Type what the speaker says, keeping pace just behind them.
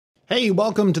Hey,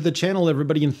 welcome to the channel,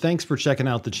 everybody, and thanks for checking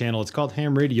out the channel. It's called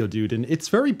Ham Radio Dude, and it's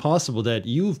very possible that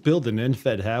you've built an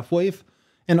end-fed half-wave,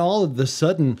 and all of a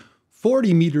sudden,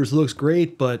 40 meters looks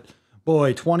great, but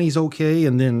boy, 20's okay,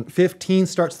 and then 15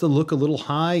 starts to look a little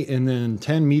high, and then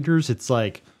 10 meters, it's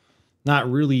like not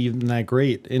really even that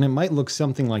great, and it might look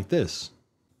something like this.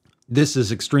 This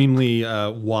is extremely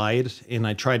wide, and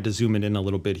I tried to zoom it in a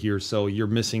little bit here, so you're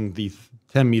missing the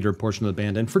 10-meter portion of the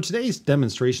band. And for today's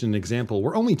demonstration and example,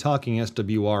 we're only talking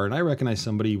SWR, and I recognize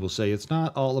somebody will say it's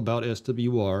not all about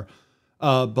SWR,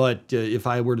 but if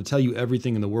I were to tell you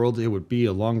everything in the world, it would be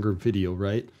a longer video,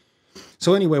 right?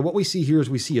 So anyway, what we see here is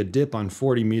we see a dip on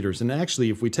 40 meters, and actually,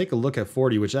 if we take a look at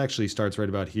 40, which actually starts right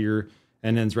about here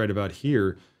and ends right about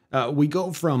here, we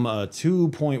go from a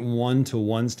 2.1 to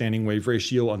 1 standing wave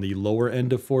ratio on the lower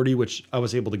end of 40, which I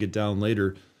was able to get down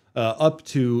later, up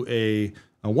to a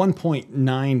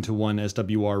 1.9 to 1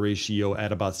 SWR ratio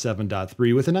at about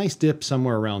 7.3 with a nice dip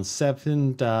somewhere around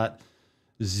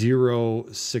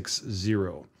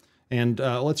 7.060. And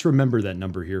let's remember that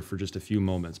number here for just a few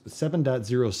moments, but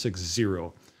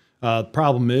 7.060.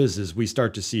 Problem is we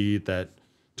start to see that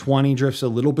 20 drifts a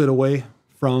little bit away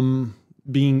from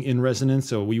being in resonance,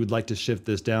 so we would like to shift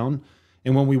this down.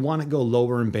 And when we want to go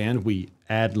lower in band, we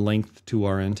add length to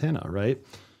our antenna, right?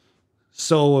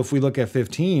 So if we look at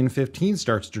 15, 15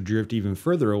 starts to drift even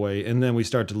further away, and then we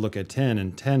start to look at 10,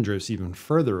 and 10 drifts even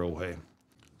further away.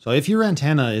 So if your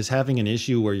antenna is having an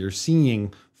issue where you're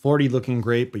seeing 40 looking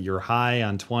great, but you're high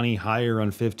on 20, higher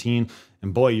on 15,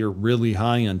 and boy, you're really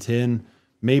high on 10,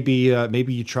 maybe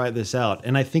you try this out.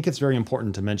 And I think it's very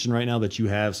important to mention right now that you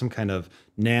have some kind of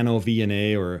nano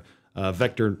VNA or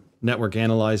vector network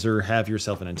analyzer, have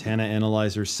yourself an antenna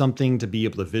analyzer, something to be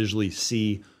able to visually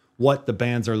see what the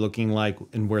bands are looking like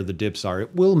and where the dips are.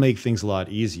 It will make things a lot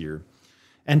easier.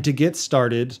 And to get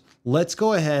started, let's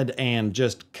go ahead and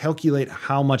just calculate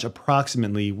how much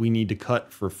approximately we need to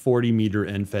cut for 40 meter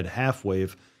end-fed half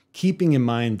wave, keeping in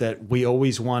mind that we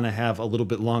always want to have a little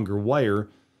bit longer wire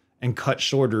and cut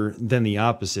shorter than the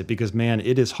opposite, because man,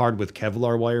 it is hard with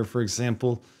Kevlar wire, for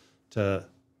example, to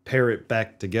pair it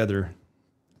back together.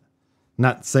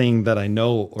 Not saying that I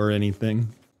know or anything.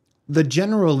 The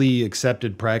generally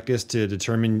accepted practice to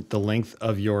determine the length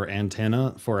of your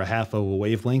antenna for a half of a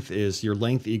wavelength is your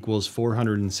length equals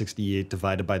 468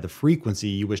 divided by the frequency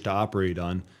you wish to operate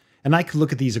on. And I could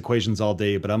look at these equations all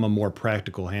day, but I'm a more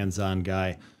practical hands-on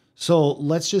guy. So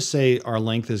let's just say our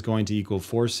length is going to equal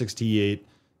 468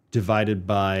 divided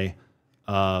by,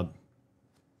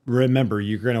 remember,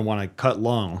 you're going to want to cut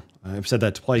long. I've said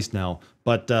that twice now,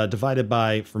 but divided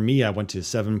by, for me, I went to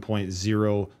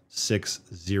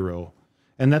 7.060.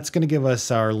 And that's going to give us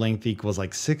our length equals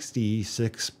like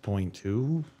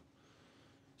 66.2?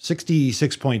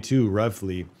 66.2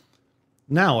 roughly.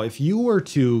 Now, if you were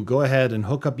to go ahead and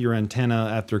hook up your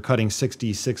antenna after cutting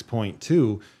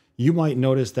 66.2, you might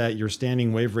notice that your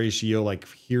standing wave ratio, like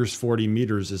here's 40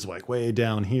 meters, is like way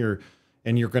down here,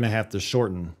 and you're going to have to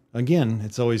shorten. Again,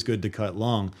 it's always good to cut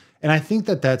long. And I think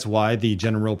that that's why the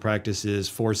general practice is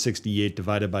 468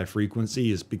 divided by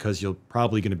frequency, is because you're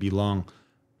probably going to be long.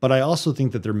 But I also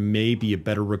think that there may be a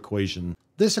better equation.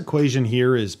 This equation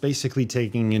here is basically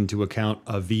taking into account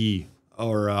a V,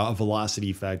 or a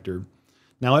velocity factor.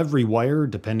 Now, every wire,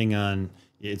 depending on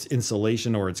its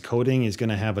insulation or its coating, is going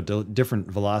to have a different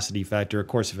velocity factor. Of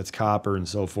course, if it's copper and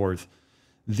so forth.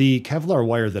 The Kevlar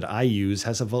wire that I use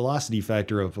has a velocity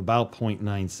factor of about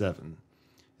 0.97.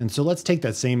 And so let's take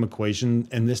that same equation,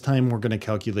 and this time we're going to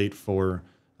calculate for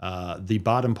the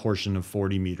bottom portion of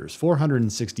 40 meters.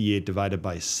 468 divided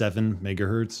by 7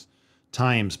 megahertz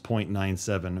times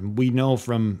 0.97. And we know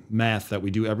from math that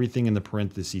we do everything in the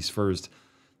parentheses first.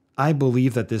 I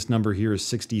believe that this number here is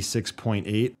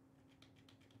 66.8.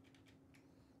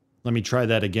 Let me try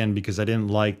that again because I didn't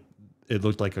like it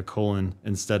looked like a colon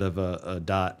instead of a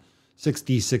dot.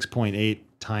 66.8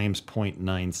 times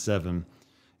 0.97.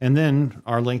 And then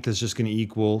our length is just going to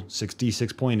equal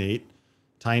 66.8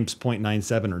 times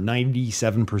 0.97, or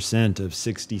 97% of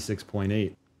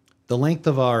 66.8. The length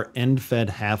of our end-fed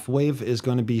half wave is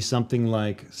going to be something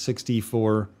like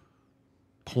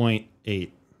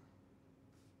 64.8.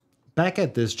 Back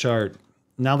at this chart,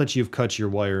 now that you've cut your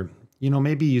wire,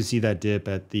 maybe you see that dip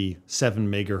at the 7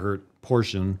 megahertz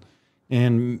portion,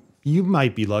 and you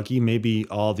might be lucky. Maybe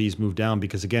all these move down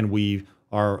because, again, we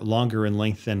are longer in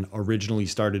length than originally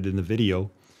started in the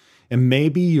video. And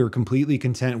maybe you're completely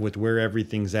content with where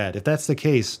everything's at. If that's the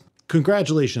case,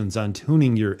 congratulations on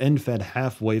tuning your end-fed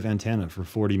half-wave antenna for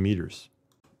 40 meters.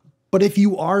 But if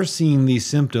you are seeing these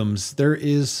symptoms, there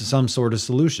is some sort of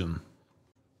solution.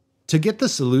 To get the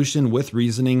solution with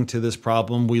reasoning to this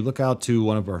problem, we look out to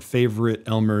one of our favorite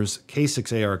Elmers,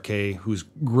 K6ARK, who's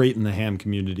great in the ham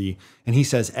community, and he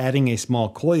says adding a small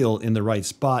coil in the right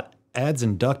spot adds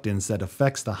inductance that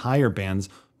affects the higher bands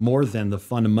more than the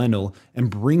fundamental and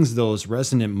brings those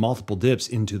resonant multiple dips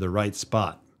into the right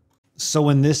spot. So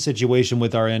in this situation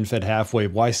with our end-fed half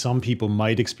wave, why some people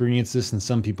might experience this and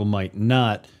some people might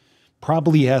not,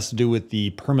 probably has to do with the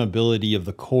permeability of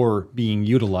the core being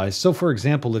utilized. So for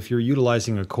example, if you're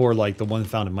utilizing a core like the one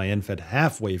found in my end-fed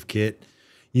half wave kit,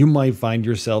 you might find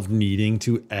yourself needing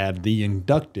to add the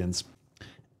inductance.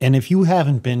 And if you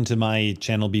haven't been to my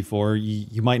channel before,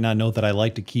 you might not know that I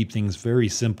like to keep things very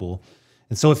simple.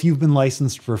 And so if you've been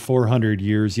licensed for 400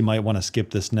 years, you might want to skip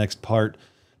this next part.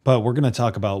 But we're going to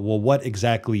talk about, well, what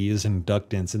exactly is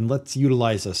inductance? And let's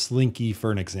utilize a slinky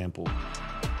for an example.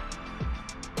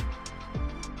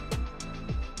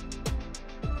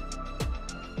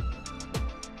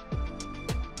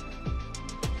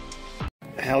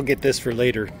 I'll get this for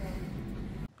later.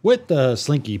 With the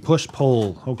slinky,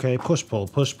 push-pull, okay? Push-pull,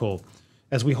 push-pull.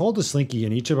 As we hold the slinky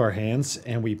in each of our hands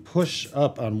and we push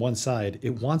up on one side,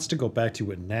 it wants to go back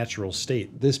to a natural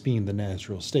state, this being the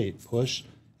natural state. Push,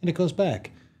 and it goes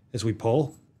back. As we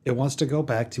pull, it wants to go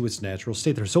back to its natural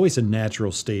state. There's always a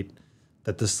natural state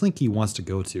that the slinky wants to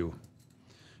go to.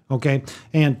 Okay,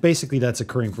 and basically that's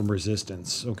occurring from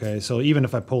resistance. Okay, so even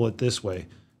if I pull it this way,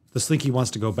 the slinky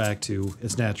wants to go back to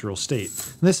its natural state.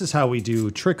 And this is how we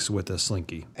do tricks with a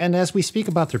slinky. And as we speak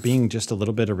about there being just a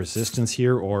little bit of resistance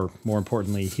here, or more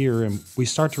importantly here, and we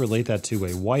start to relate that to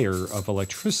a wire of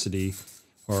electricity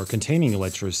or containing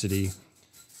electricity,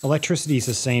 electricity is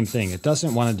the same thing. It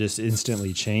doesn't want to just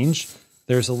instantly change.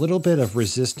 There's a little bit of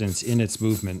resistance in its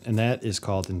movement, and that is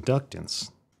called inductance.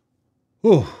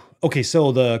 Ooh. Okay,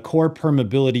 so the core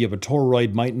permeability of a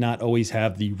toroid might not always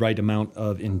have the right amount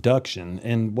of induction.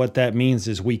 And what that means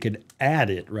is we could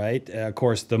add it, right? Of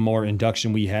course, the more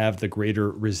induction we have, the greater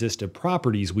resistive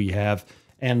properties we have.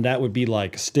 And that would be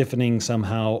like stiffening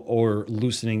somehow or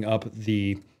loosening up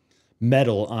the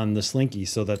metal on the slinky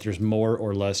so that there's more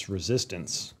or less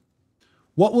resistance.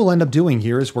 What we'll end up doing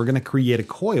here is we're going to create a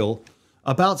coil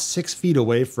about 6 feet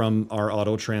away from our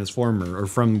auto transformer, or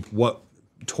from what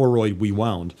toroid we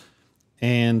wound.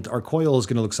 And our coil is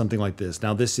going to look something like this.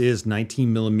 Now this is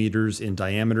 19 millimeters in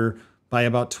diameter by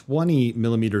about 20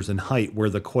 millimeters in height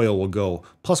where the coil will go.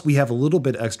 Plus we have a little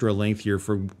bit extra length here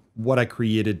for what I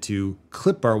created to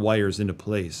clip our wires into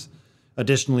place.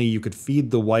 Additionally, you could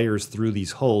feed the wires through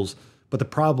these holes, but the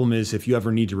problem is if you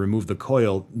ever need to remove the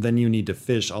coil, then you need to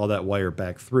fish all that wire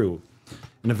back through.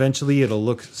 And eventually it'll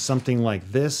look something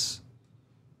like this.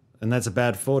 And that's a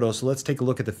bad photo, so let's take a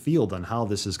look at the field on how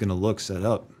this is going to look set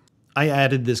up. I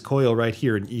added this coil right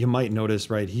here, and you might notice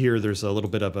right here there's a little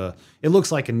bit of a, it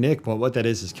looks like a nick, but what that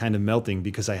is kind of melting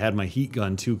because I had my heat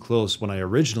gun too close when I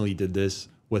originally did this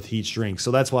with heat shrink.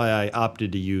 So that's why I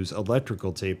opted to use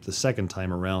electrical tape the second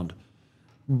time around.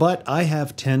 But I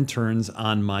have 10 turns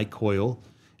on my coil,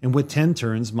 and with 10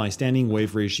 turns, my standing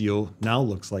wave ratio now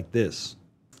looks like this.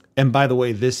 And by the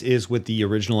way, this is with the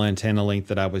original antenna length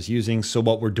that I was using. So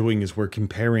what we're doing is we're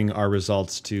comparing our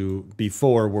results to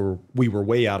before where we were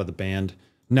way out of the band.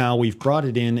 Now we've brought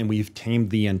it in and we've tamed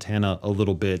the antenna a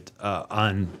little bit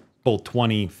on both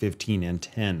 20, 15, and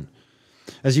 10.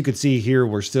 As you can see here,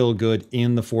 we're still good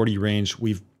in the 40 range.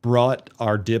 We've brought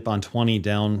our dip on 20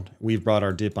 down. We've brought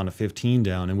our dip on a 15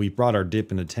 down, and we've brought our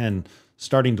dip into 10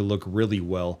 starting to look really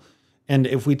well. And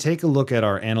if we take a look at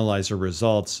our analyzer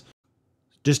results,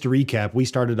 just to recap, we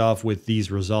started off with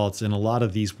these results, and a lot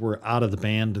of these were out of the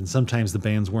band, and sometimes the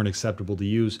bands weren't acceptable to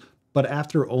use. But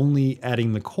after only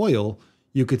adding the coil,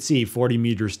 you could see 40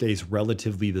 meters stays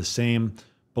relatively the same,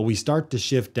 but we start to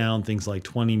shift down things like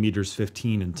 20 meters,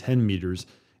 15, and 10 meters.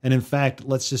 And in fact,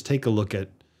 let's just take a look at,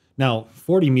 now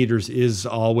 40 meters is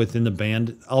all within the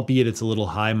band, albeit it's a little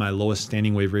high. My lowest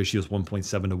standing wave ratio is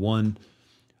 1.7 to 1.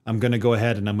 I'm going to go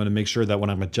ahead and I'm going to make sure that when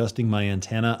I'm adjusting my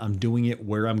antenna, I'm doing it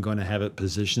where I'm going to have it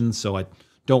positioned. So I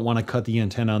don't want to cut the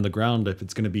antenna on the ground if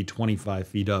it's going to be 25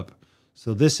 feet up.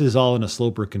 So this is all in a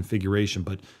sloper configuration.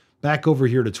 But back over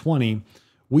here to 20,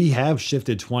 we have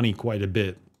shifted 20 quite a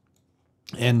bit.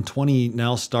 And 20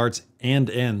 now starts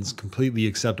and ends completely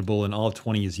acceptable, and all of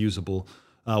 20 is usable.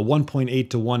 1.8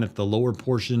 to 1 at the lower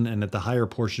portion, and at the higher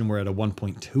portion, we're at a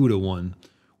 1.2 to 1.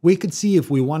 We could see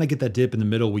if we want to get that dip in the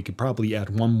middle, we could probably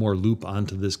add one more loop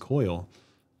onto this coil.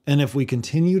 And if we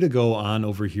continue to go on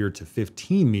over here to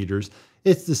 15 meters,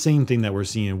 it's the same thing that we're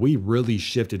seeing. We really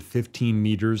shifted 15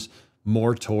 meters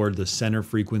more toward the center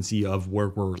frequency of where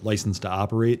we're licensed to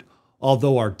operate,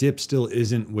 although our dip still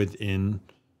isn't within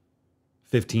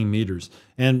 15 meters.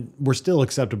 And we're still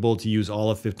acceptable to use all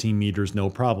of 15 meters, no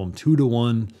problem. 2 to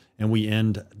 1, and we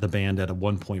end the band at a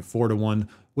 1.4 to 1,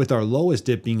 with our lowest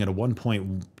dip being at a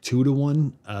 1.2 to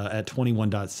 1 at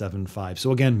 21.75.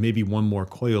 So again, maybe one more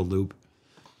coil loop.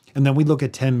 And then we look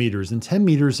at 10 meters, and 10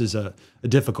 meters is a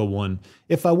difficult one.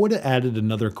 If I would have added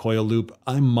another coil loop,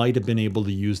 I might have been able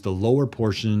to use the lower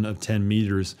portion of 10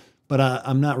 meters, but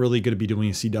I'm not really going to be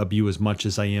doing CW as much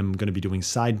as I am going to be doing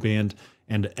sideband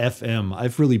and FM.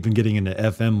 I've really been getting into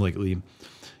FM lately.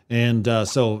 And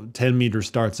so 10 meters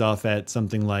starts off at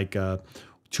something like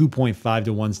 2.5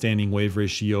 to 1 standing wave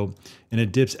ratio, and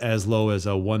it dips as low as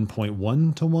a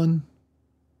 1.1 to 1.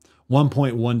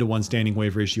 1.1 to 1 standing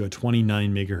wave ratio at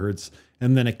 29 megahertz,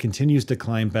 and then it continues to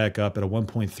climb back up at a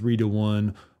 1.3 to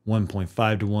 1,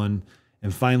 1.5 to 1,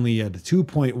 and finally at a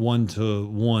 2.1 to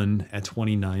 1 at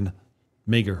 29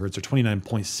 megahertz, or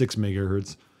 29.6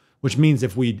 megahertz, which means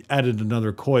if we added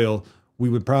another coil, we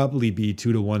would probably be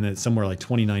 2 to 1 at somewhere like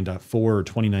 29.4 or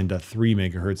 29.3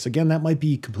 megahertz. Again, that might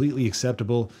be completely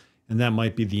acceptable, and that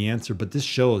might be the answer, but this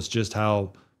shows just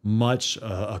how much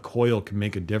a coil can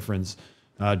make a difference.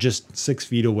 Just 6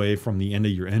 feet away from the end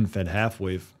of your end-fed half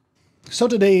wave. So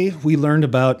today we learned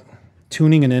about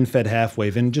tuning an end-fed half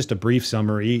wave. In just a brief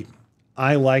summary,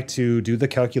 I like to do the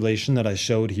calculation that I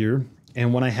showed here.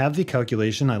 And when I have the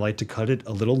calculation, I like to cut it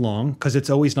a little long, because it's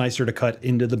always nicer to cut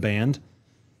into the band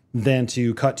than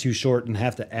to cut too short and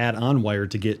have to add on wire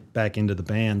to get back into the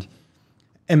band.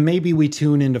 And maybe we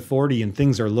tune into 40 and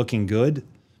things are looking good,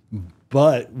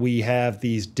 but we have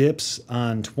these dips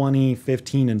on 20,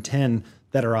 15, and 10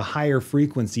 that are a higher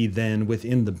frequency than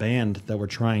within the band that we're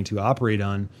trying to operate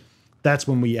on. That's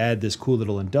when we add this cool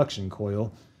little induction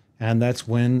coil, and that's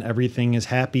when everything is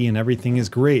happy and everything is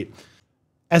great.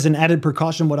 As an added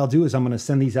precaution, what I'll do is I'm going to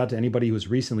send these out to anybody who's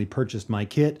recently purchased my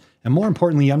kit, and more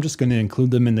importantly, I'm just going to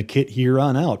include them in the kit here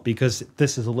on out, because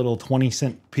this is a little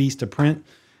 20-cent piece to print,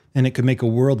 and it could make a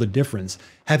world of difference.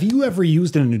 Have you ever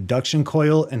used an induction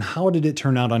coil, and how did it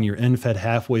turn out on your end-fed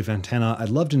half-wave antenna? I'd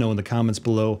love to know in the comments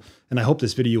below, and I hope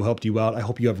this video helped you out. I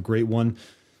hope you have a great one.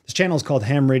 This channel is called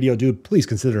Ham Radio Dude. Please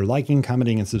consider liking,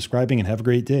 commenting, and subscribing, and have a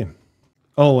great day.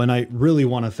 Oh, and I really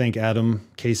want to thank Adam,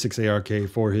 K6ARK,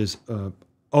 for his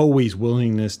always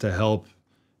willingness to help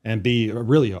and be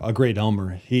really a great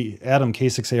Elmer. Adam,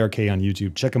 K6ARK on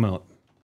YouTube. Check him out.